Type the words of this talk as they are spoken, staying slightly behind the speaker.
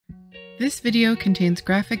This video contains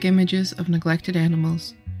graphic images of neglected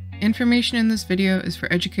animals. Information in this video is for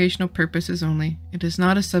educational purposes only. It is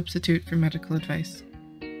not a substitute for medical advice.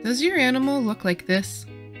 Does your animal look like this?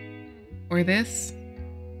 Or this?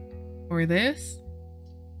 Or this?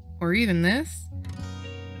 Or even this?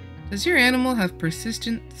 Does your animal have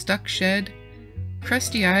persistent, stuck shed,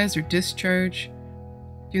 crusty eyes or discharge?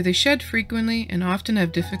 Do they shed frequently and often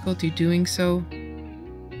have difficulty doing so?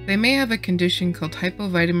 They may have a condition called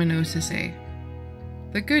Hypovitaminosis A.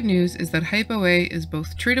 The good news is that Hypo A is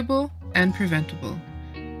both treatable and preventable.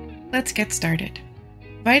 Let's get started.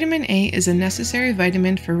 Vitamin A is a necessary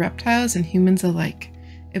vitamin for reptiles and humans alike.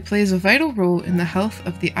 It plays a vital role in the health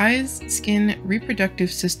of the eyes, skin,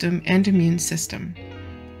 reproductive system, and immune system.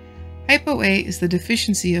 Hypo A is the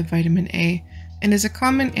deficiency of vitamin A and is a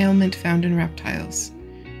common ailment found in reptiles.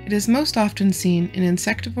 It is most often seen in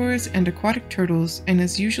insectivores and aquatic turtles and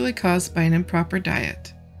is usually caused by an improper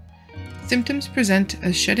diet. Symptoms present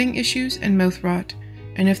as shedding issues and mouth rot,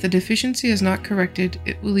 and if the deficiency is not corrected,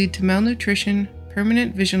 it will lead to malnutrition,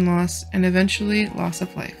 permanent vision loss, and eventually loss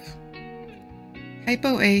of life.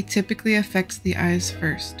 Hypo A typically affects the eyes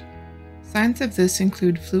first. Signs of this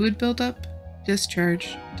include fluid buildup,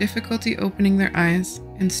 discharge, difficulty opening their eyes,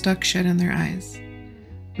 and stuck shed in their eyes.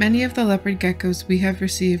 Many of the leopard geckos we have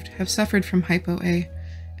received have suffered from Hypo A,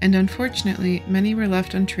 and unfortunately, many were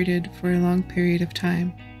left untreated for a long period of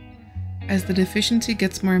time. As the deficiency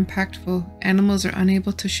gets more impactful, animals are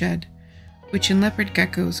unable to shed, which in leopard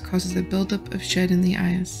geckos causes a buildup of shed in the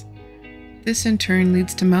eyes. This in turn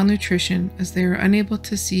leads to malnutrition as they are unable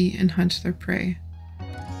to see and hunt their prey.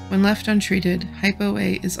 When left untreated, Hypo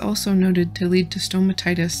A is also noted to lead to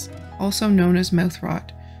stomatitis, also known as mouth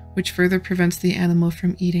rot, which further prevents the animal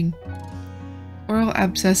from eating. Oral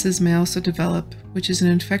abscesses may also develop, which is an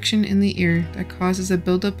infection in the ear that causes a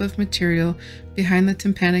buildup of material behind the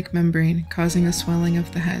tympanic membrane, causing a swelling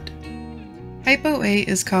of the head. Hypo A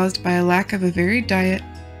is caused by a lack of a varied diet,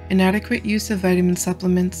 inadequate use of vitamin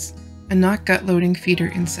supplements, and not gut-loading feeder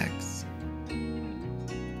insects.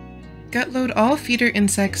 Gut-load all feeder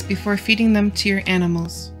insects before feeding them to your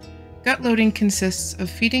animals. Gut loading consists of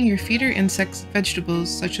feeding your feeder insects vegetables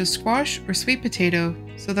such as squash or sweet potato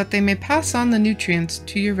so that they may pass on the nutrients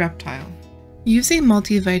to your reptile. Use a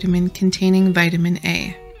multivitamin containing vitamin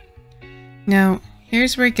A. Now,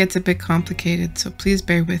 here's where it gets a bit complicated, so please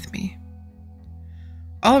bear with me.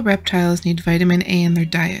 All reptiles need vitamin A in their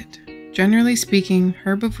diet. Generally speaking,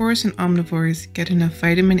 herbivores and omnivores get enough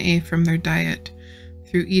vitamin A from their diet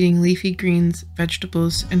through eating leafy greens,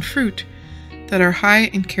 vegetables, and fruit that are high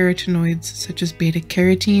in carotenoids such as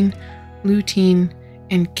beta-carotene, lutein,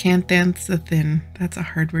 and canthaxanthin. That's a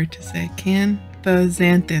hard word to say.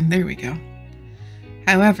 Canthaxanthin, there we go.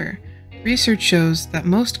 However, research shows that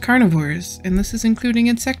most carnivores, and this is including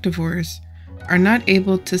insectivores, are not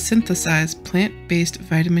able to synthesize plant-based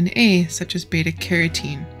vitamin A such as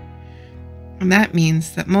beta-carotene. And that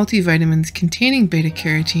means that multivitamins containing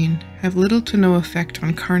beta-carotene have little to no effect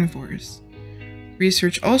on carnivores.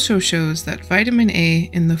 Research also shows that vitamin A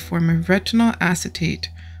in the form of retinol acetate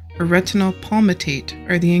or retinol palmitate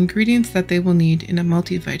are the ingredients that they will need in a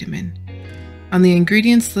multivitamin. On the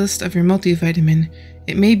ingredients list of your multivitamin,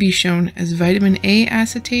 it may be shown as vitamin A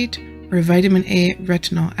acetate or vitamin A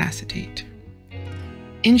retinol acetate.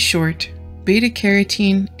 In short,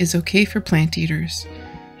 beta-carotene is okay for plant eaters.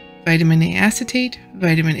 Vitamin A acetate,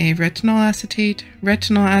 vitamin A retinol acetate,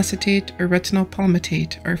 or retinol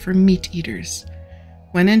palmitate are for meat eaters.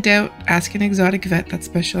 When in doubt, ask an exotic vet that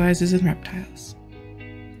specializes in reptiles.